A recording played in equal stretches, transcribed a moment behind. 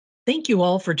Thank you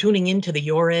all for tuning in to the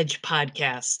Your Edge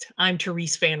podcast. I'm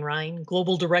Therese Van Ryn,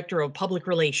 Global Director of Public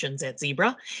Relations at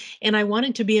Zebra, and I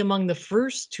wanted to be among the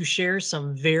first to share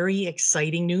some very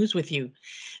exciting news with you.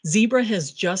 Zebra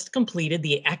has just completed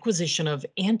the acquisition of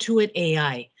Antuit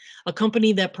AI, a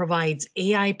company that provides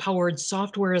AI-powered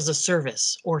software as a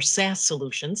service, or SaaS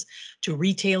solutions, to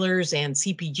retailers and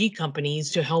CPG companies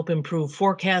to help improve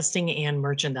forecasting and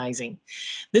merchandising.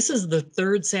 This is the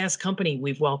third SaaS company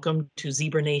we've welcomed to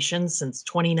Zebra Nation since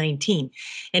 2019.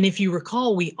 And if you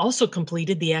recall, we also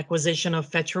completed the acquisition of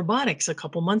Fetch Robotics a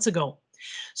couple months ago.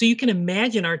 So you can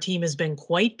imagine our team has been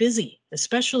quite busy,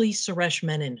 especially Suresh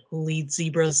Menon, who leads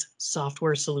Zebra's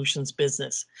software solutions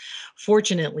business.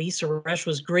 Fortunately, Suresh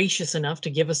was gracious enough to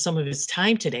give us some of his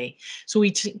time today, so we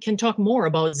can talk more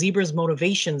about Zebra's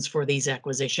motivations for these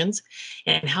acquisitions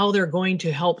and how they're going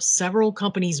to help several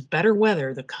companies better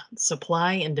weather the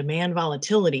supply and demand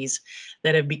volatilities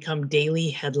that have become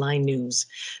daily headline news.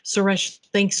 Suresh,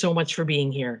 thanks so much for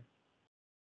being here.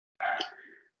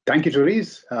 Thank you,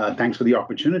 Therese. Thanks for the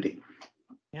opportunity.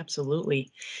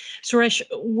 Absolutely. Suresh,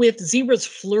 with Zebra's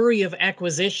flurry of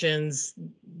acquisitions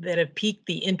that have piqued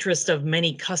the interest of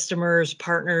many customers,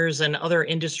 partners, and other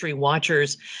industry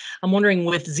watchers, I'm wondering,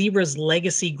 with Zebra's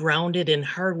legacy grounded in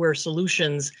hardware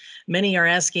solutions, many are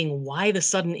asking why the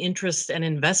sudden interest and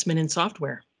investment in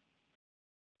software?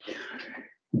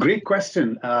 Great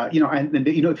question.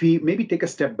 If we maybe take a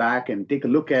step back and take a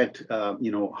look at,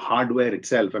 hardware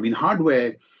itself. I mean,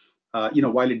 hardware,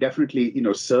 while it definitely,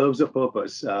 serves a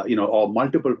purpose, or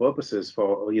multiple purposes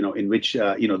for, in which,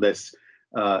 this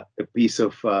a piece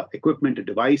of equipment, a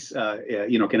device,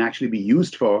 can actually be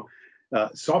used for.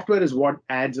 Software is what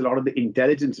adds a lot of the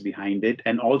intelligence behind it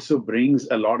and also brings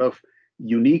a lot of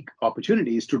unique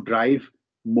opportunities to drive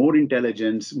more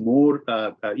intelligence, more,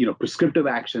 prescriptive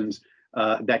actions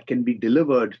that can be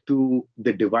delivered to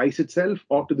the device itself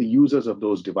or to the users of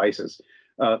those devices.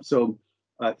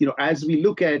 As we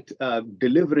look at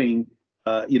delivering,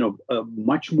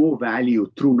 much more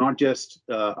value through not just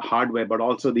hardware, but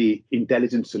also the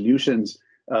intelligent solutions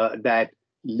that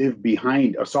live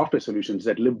behind, or software solutions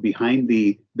that live behind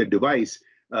the device,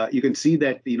 you can see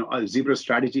that Zebra's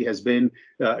strategy has been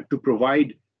to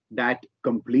provide that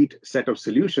complete set of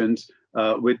solutions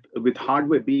with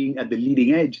hardware being at the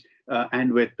leading edge,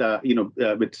 and with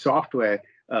software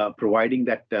providing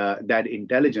that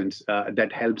intelligence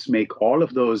that helps make all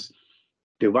of those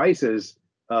devices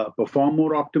perform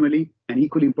more optimally, and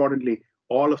equally importantly,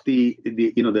 all of the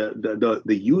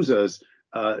users,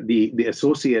 the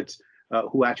associates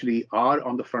who actually are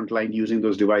on the front line using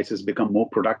those devices become more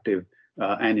productive,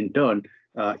 and in turn,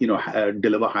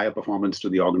 deliver higher performance to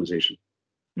the organization.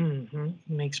 Mm-hmm.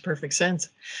 Makes perfect sense.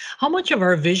 How much of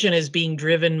our vision is being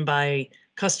driven by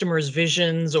customers'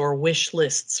 visions or wish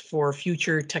lists for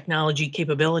future technology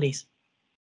capabilities?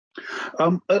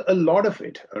 A lot of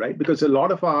it, right? Because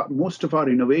most of our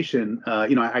innovation,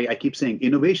 I keep saying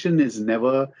innovation is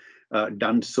never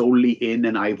done solely in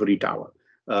an ivory tower,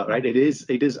 right? It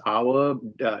is our,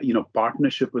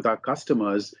 partnership with our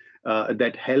customers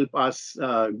that help us,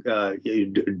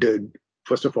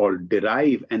 first of all,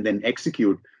 derive and then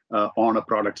execute on a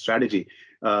product strategy.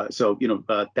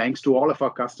 Thanks to all of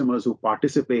our customers who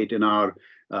participate in our,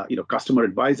 customer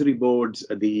advisory boards,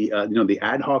 the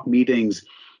ad hoc meetings,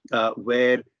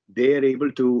 where they're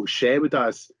able to share with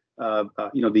us,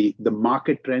 the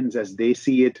market trends as they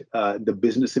see it, the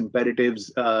business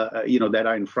imperatives, that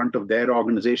are in front of their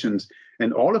organizations,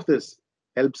 and all of this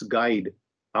helps guide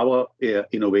our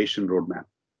innovation roadmap.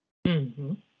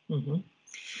 Mm-hmm. Mm-hmm.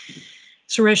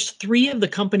 Suresh, 3 of the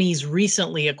companies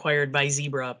recently acquired by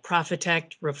Zebra,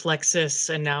 Profitect, Reflexis,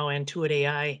 and now Antuit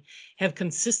AI, have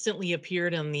consistently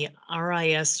appeared on the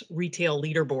RIS Retail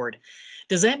Leaderboard.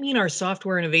 Does that mean our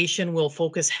software innovation will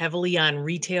focus heavily on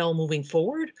retail moving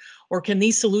forward? Or can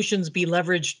these solutions be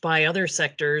leveraged by other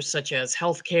sectors such as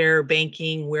healthcare,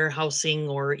 banking, warehousing,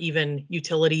 or even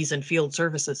utilities and field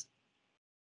services?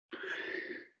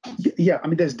 Yeah, I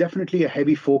mean, there's definitely a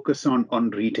heavy focus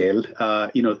on retail. The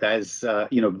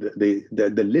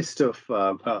list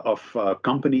of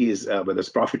companies, whether it's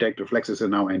Profitect, Reflexis, and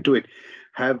now Antuit,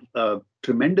 have a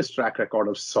tremendous track record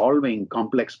of solving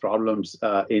complex problems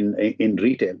in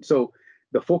retail. So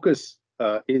the focus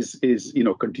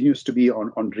continues to be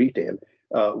on retail,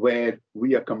 where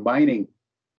we are combining,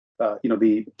 the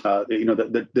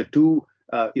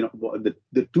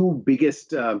two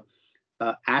biggest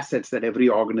assets that every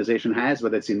organization has,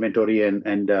 whether it's inventory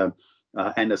and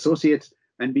associates,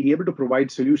 and being able to provide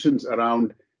solutions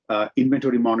around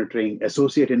inventory monitoring,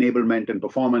 associate enablement and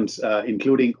performance,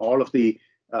 including all of the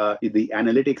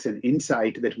analytics and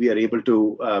insight that we are able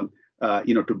to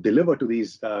to deliver to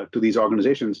these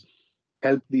organizations,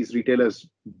 help these retailers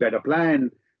better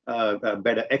plan,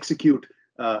 better execute,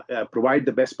 provide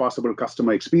the best possible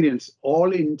customer experience,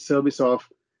 all in service of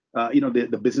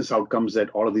the business outcomes that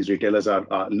all of these retailers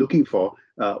are looking for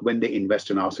when they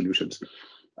invest in our solutions.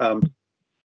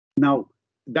 Now,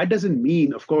 that doesn't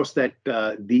mean, of course, that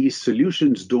these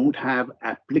solutions don't have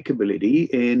applicability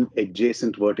in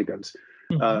adjacent verticals.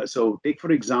 So take,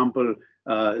 for example,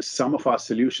 some of our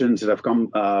solutions that have come,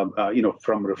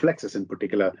 from Reflexis in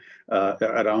particular,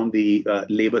 around the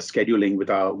labor scheduling with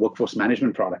our workforce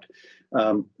management product.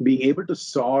 Being able to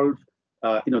solve,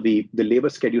 the labor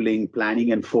scheduling,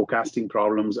 planning, and forecasting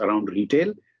problems around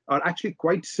retail are actually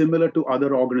quite similar to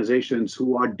other organizations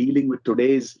who are dealing with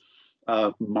today's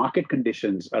market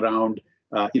conditions around,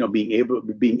 being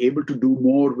able to do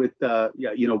more with, a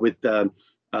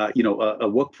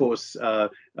workforce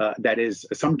that is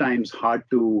sometimes hard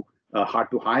to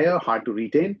hire, hard to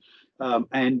retain,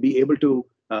 and be able to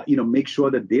make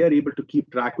sure that they are able to keep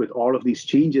track with all of these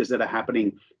changes that are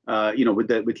happening,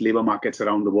 with labor markets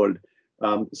around the world.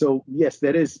 So yes,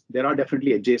 there are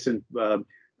definitely adjacent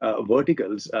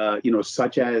verticals,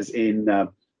 such as in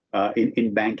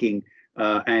banking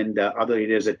and other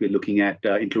areas that we're looking at,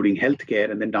 including healthcare,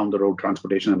 and then down the road,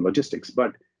 transportation and logistics.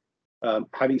 But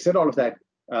having said all of that,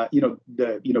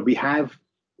 we have,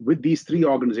 with these three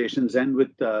organizations and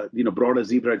with broader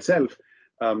Zebra itself,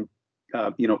 to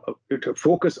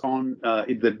focus on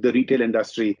the retail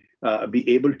industry, be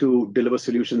able to deliver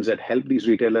solutions that help these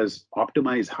retailers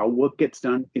optimize how work gets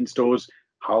done in stores,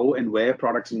 how and where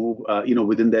products move,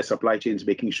 within their supply chains,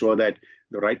 making sure that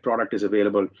the right product is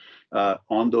available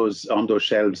on those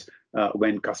shelves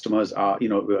when customers are,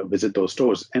 visit those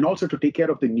stores, and also to take care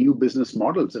of the new business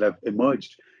models that have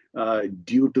emerged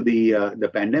due to the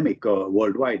pandemic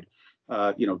worldwide.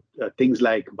 Things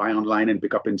like buy online and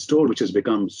pick up in store, which has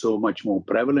become so much more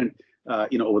prevalent,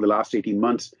 over the last 18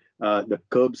 months. The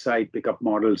curbside pickup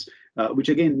models, which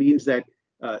again means that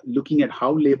looking at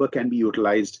how labor can be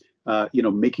utilized,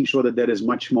 making sure that there is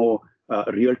much more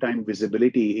real-time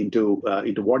visibility into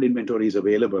what inventory is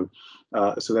available,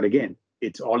 so that again,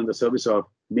 it's all in the service of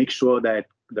make sure that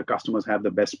the customers have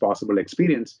the best possible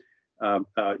experience,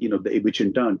 which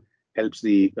in turn helps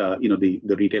the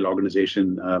retail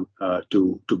organization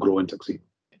to grow and succeed.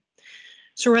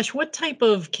 Suresh, what type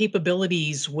of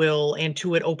capabilities will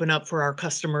Antuit open up for our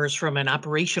customers from an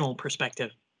operational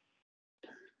perspective?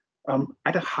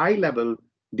 At a high level,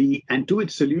 the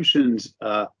Antuit solutions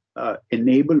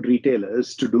enable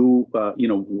retailers to do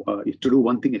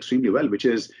one thing extremely well, which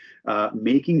is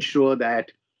making sure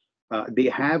that they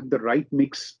have the right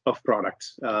mix of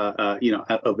products,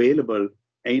 available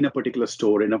in a particular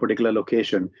store, in a particular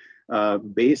location,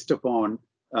 based upon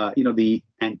the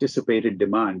anticipated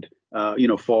demand,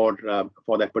 for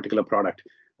that particular product.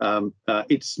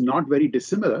 It's not very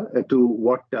dissimilar to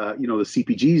what the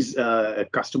CPG's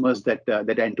customers that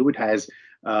Antuit has,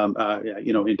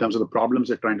 in terms of the problems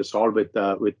they're trying to solve with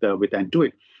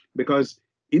Antuit. Because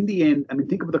in the end, I mean,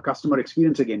 think of the customer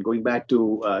experience again, going back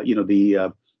to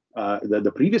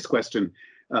the previous question.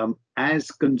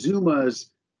 As consumers,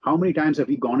 how many times have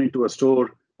we gone into a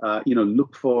store,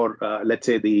 looked for, let's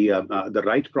say, the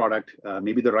right product,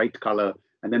 maybe the right color,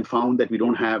 and then found that we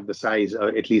don't have the size,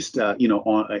 at least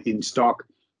in stock,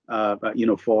 for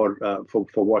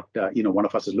what one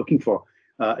of us is looking for.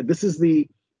 This is the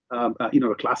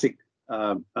classic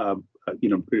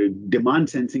demand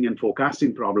sensing and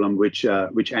forecasting problem, which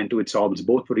Antuit solves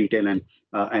both for retail and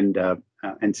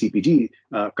CPG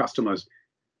customers.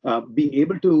 Being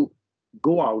able to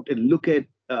go out and look at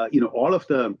all of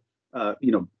the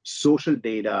social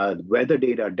data, weather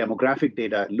data, demographic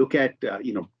data, look at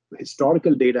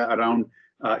historical data around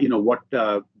what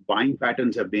buying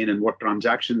patterns have been and what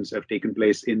transactions have taken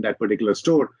place in that particular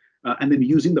store, and then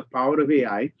using the power of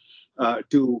AI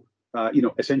to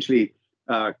essentially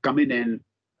come in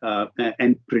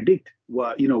and predict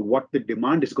what the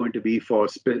demand is going to be for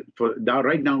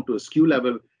right now to a SKU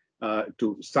level,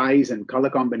 to size and color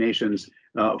combinations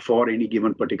for any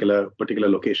given particular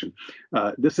location.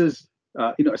 This is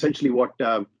essentially what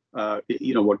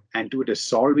Antuit is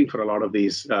solving for a lot of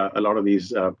these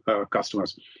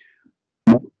customers.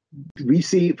 We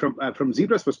see from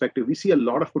Zebra's perspective, we see a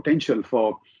lot of potential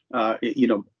for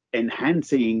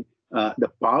enhancing the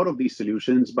power of these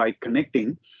solutions by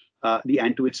connecting the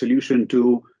Antuit solution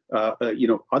to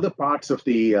other parts of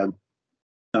the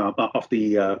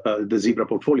Zebra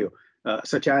portfolio,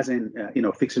 such as in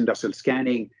fixed industrial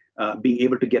scanning, being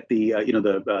able to get the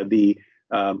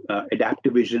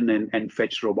Adaptive Vision and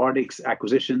Fetch Robotics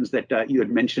acquisitions that you had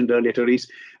mentioned earlier, Therese,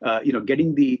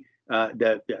 getting the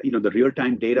the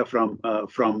real-time data from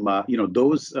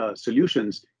those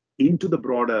solutions into the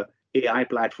broader AI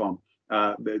platform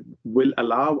will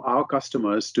allow our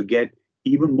customers to get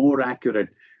even more accurate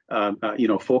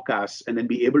forecasts, and then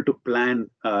be able to plan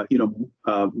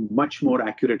much more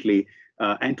accurately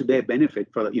and to their benefit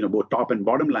for both top and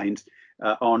bottom lines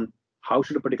on how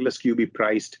should a particular SKU be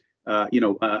priced,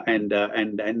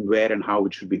 and where and how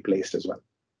it should be placed as well.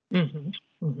 Mm-hmm.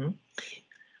 Mm-hmm.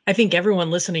 I think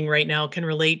everyone listening right now can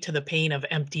relate to the pain of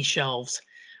empty shelves.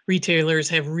 Retailers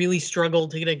have really struggled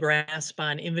to get a grasp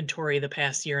on inventory the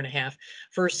past year and a half.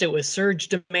 First, it was surge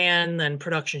demand, then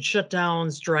production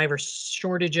shutdowns, driver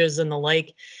shortages, and the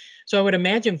like. So I would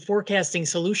imagine forecasting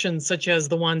solutions such as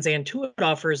the ones Antuit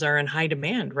offers are in high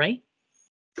demand, right?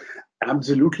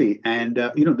 Absolutely. And,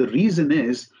 the reason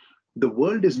is the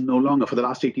world is no longer, for the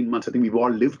last 18 months, I think we've all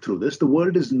lived through this, the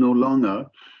world is no longer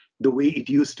the way it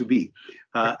used to be.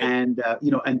 And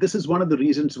this is one of the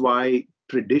reasons why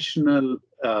traditional,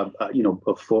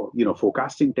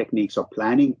 forecasting techniques or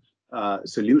planning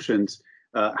solutions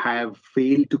have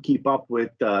failed to keep up with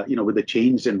the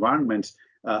changed environments.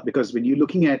 Because when you're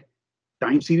looking at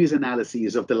time series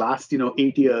analyses of the last,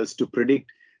 8 years to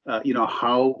predict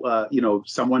how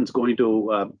someone's going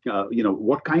to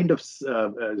what kind of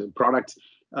products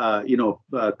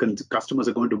customers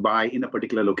are going to buy in a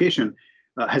particular location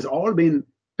has all been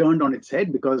turned on its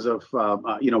head because of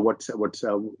what's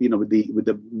with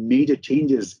the major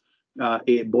changes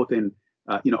both in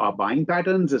our buying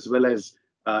patterns, as well as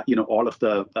all of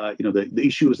the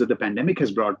issues that the pandemic has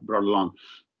brought along,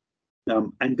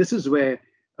 and this is where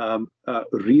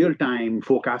real-time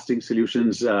forecasting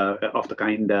solutions of the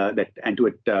kind that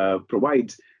Antuit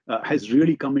provides has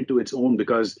really come into its own,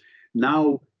 because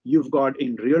now you've got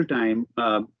in real time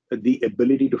the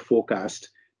ability to forecast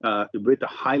with a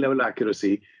high level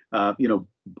accuracy,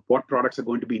 what products are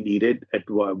going to be needed at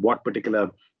what particular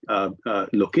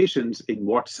locations, in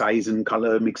what size and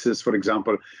color mixes, for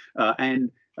example,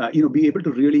 and be able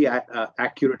to really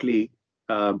accurately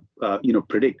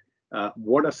predict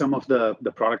what are some of the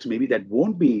products maybe that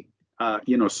won't be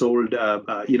sold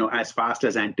as fast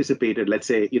as anticipated, let's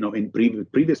say in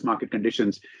previous market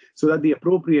conditions, so that the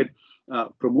appropriate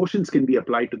promotions can be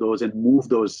applied to those and move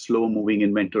those slow moving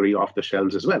inventory off the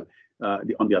shelves as well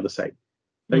on the other side.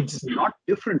 Mm-hmm. It's not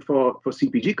different for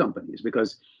CPG companies,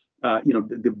 because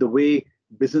the way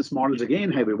business models again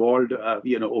have evolved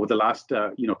over the last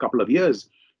couple of years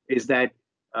is that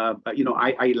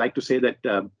I like to say that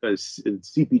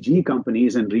CPG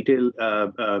companies and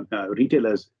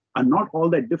retailers are not all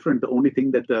that different. The only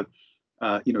thing that the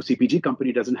CPG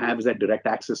company doesn't have is that direct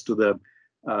access to the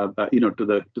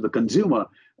to the consumer,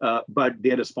 but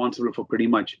they're responsible for pretty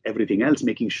much everything else,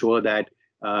 making sure that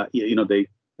they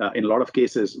in a lot of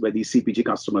cases where these CPG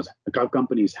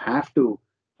companies have to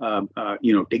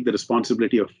take the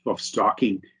responsibility of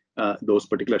stocking those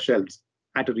particular shelves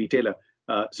at a retailer.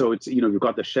 So it's you've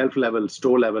got the shelf level,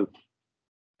 store level,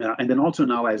 and then also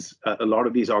now, as a lot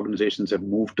of these organizations have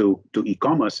moved to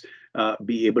e-commerce,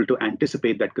 be able to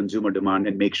anticipate that consumer demand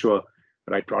and make sure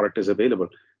the right product is available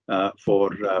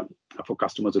for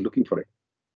customers who are looking for it.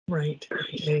 Right.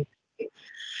 Okay.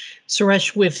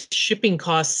 Suresh, with shipping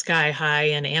costs sky high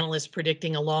and analysts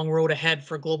predicting a long road ahead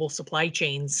for global supply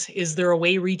chains, is there a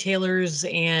way retailers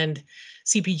and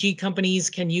CPG companies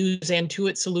can use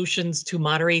Antuit solutions to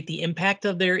moderate the impact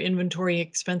of their inventory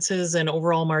expenses and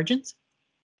overall margins?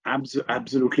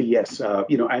 Absolutely, yes.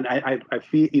 And I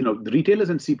feel the retailers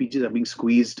and CPGs are being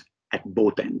squeezed at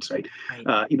both ends, right?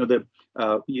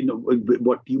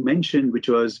 What you mentioned, which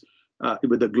was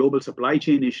with the global supply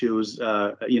chain issues,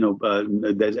 looking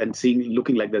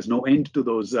like there's no end to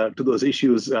those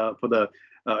issues for the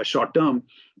short term.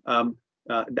 On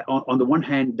the one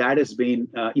hand, that has been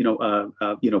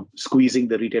squeezing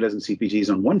the retailers and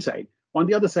CPGs on one side. On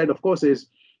the other side, of course,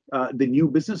 is the new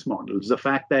business models. The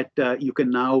fact that you can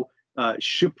now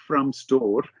ship from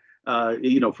store, for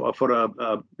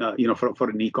an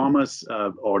e-commerce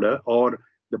order, or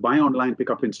the buy online, pick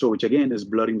up in store, which again is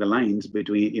blurring the lines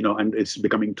between, and it's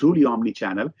becoming truly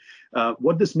omni-channel.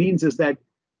 What this means is that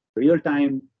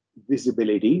real-time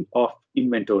visibility of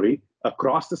inventory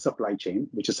across the supply chain,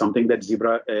 which is something that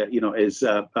Zebra, is,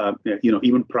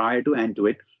 even prior to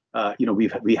Antuit,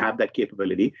 we have that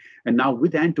capability. And now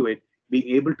with Antuit,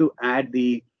 being able to add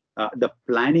the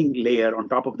planning layer on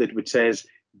top of it, which says,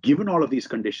 given all of these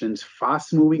conditions,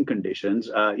 fast-moving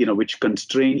conditions, which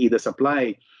constrain either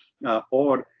supply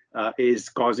or is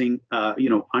causing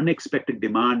unexpected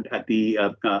demand at the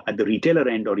retailer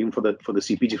end, or even for the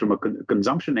CPG from a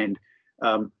consumption end.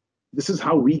 This is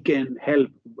how we can help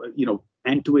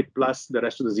Antuit plus the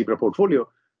rest of the Zebra portfolio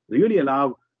really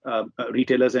allow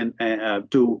retailers and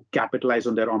to capitalize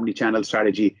on their omni-channel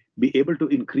strategy, be able to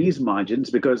increase margins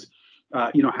because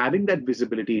having that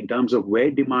visibility in terms of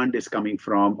where demand is coming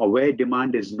from or where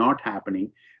demand is not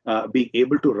happening, being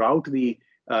able to route the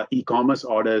e-commerce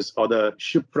orders or the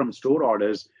ship from store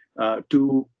orders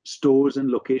to stores and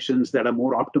locations that are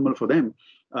more optimal for them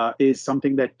is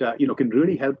something that can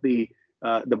really help the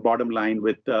bottom line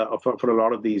with for a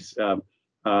lot of these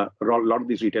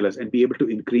retailers and be able to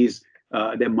increase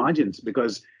their margins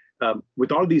because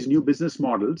with all these new business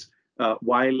models,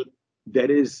 while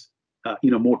there is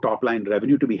more top line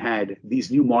revenue to be had,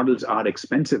 these new models are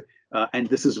expensive, and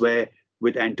this is where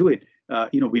with Antuit,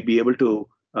 we'd be able to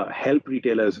help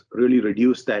retailers really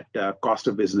reduce that cost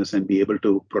of business and be able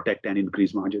to protect and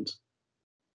increase margins.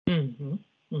 Mm-hmm.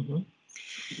 Mm-hmm.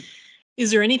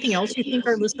 Is there anything else you think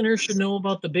our listeners should know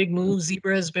about the big move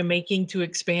Zebra has been making to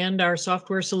expand our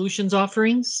software solutions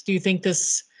offerings? Do you think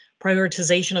this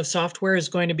prioritization of software is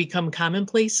going to become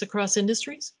commonplace across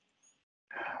industries?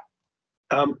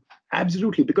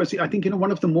 Absolutely, because I think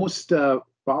one of the most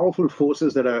powerful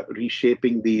forces that are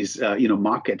reshaping these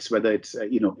markets, whether it's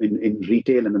in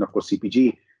retail and then of course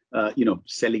CPG,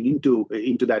 selling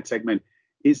into that segment,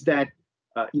 is that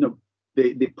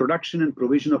the production and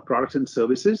provision of products and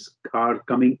services are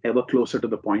coming ever closer to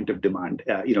the point of demand.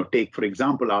 Take for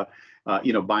example our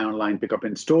buy online, pick up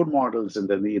in store models, and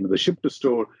then the ship to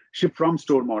store, ship from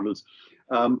store models.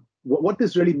 What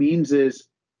this really means is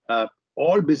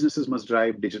all businesses must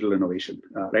drive digital innovation,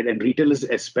 right? And retailers,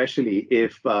 especially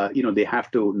if they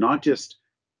have to not just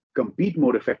compete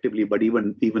more effectively, but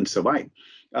even survive.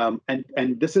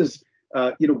 And this is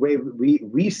where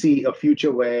we see a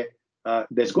future where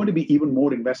there's going to be even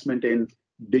more investment in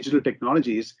digital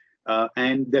technologies,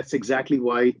 and that's exactly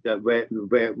why where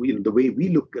the way we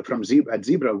look from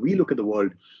Zebra, we look at the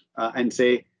world and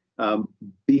say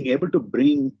being able to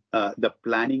bring the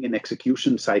planning and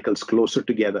execution cycles closer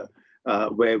together.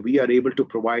 Where we are able to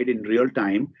provide in real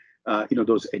time,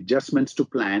 those adjustments to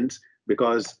plans,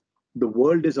 because the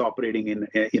world is operating in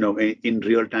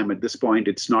real time at this point.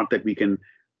 It's not that we can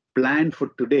plan for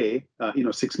today,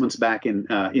 6 months back in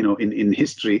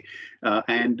history,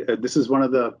 and this is one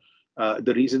of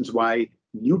the reasons why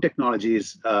new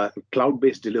technologies,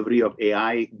 cloud-based delivery of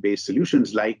AI-based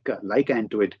solutions like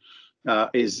Antuit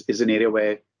is an area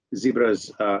where Zebra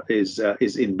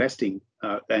is investing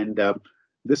and.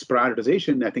 This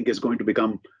prioritization, I think, is going to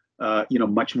become,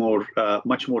 much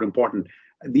more important.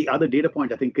 The other data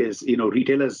point, I think, is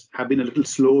retailers have been a little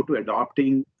slow to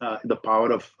adopting the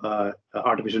power of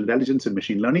artificial intelligence and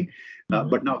machine learning,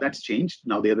 but now that's changed.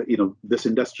 Now this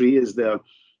industry is the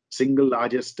single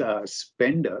largest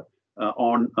spender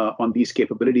on these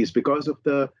capabilities because of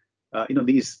the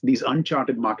these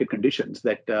uncharted market conditions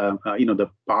that the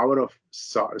power of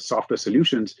software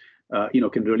solutions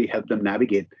can really help them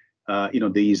navigate.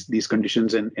 These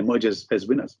conditions and emerge as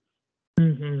winners.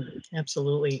 Mm-hmm.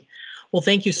 Absolutely. Well,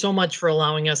 thank you so much for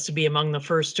allowing us to be among the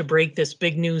first to break this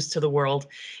big news to the world.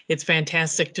 It's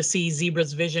fantastic to see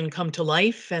Zebra's vision come to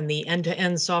life and the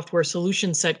end-to-end software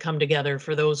solution set come together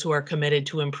for those who are committed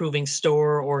to improving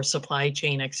store or supply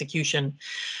chain execution.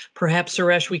 Perhaps,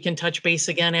 Suresh, we can touch base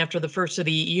again after the first of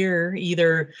the year,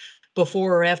 either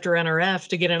before or after NRF,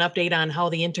 to get an update on how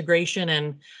the integration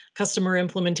and customer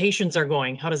implementations are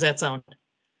going. How does that sound?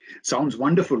 Sounds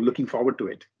wonderful. Looking forward to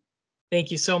it. Thank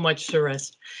you so much,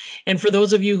 Suresh. And for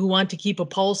those of you who want to keep a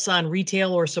pulse on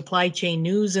retail or supply chain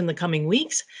news in the coming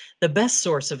weeks, the best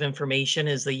source of information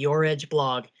is the Your Edge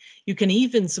blog. You can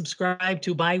even subscribe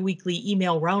to bi-weekly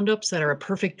email roundups that are a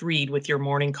perfect read with your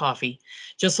morning coffee.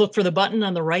 Just look for the button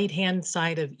on the right-hand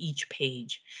side of each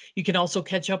page. You can also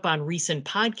catch up on recent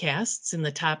podcasts in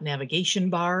the top navigation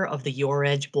bar of the Your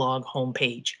Edge blog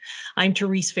homepage. I'm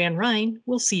Therese Van Ryn.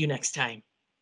 We'll see you next time.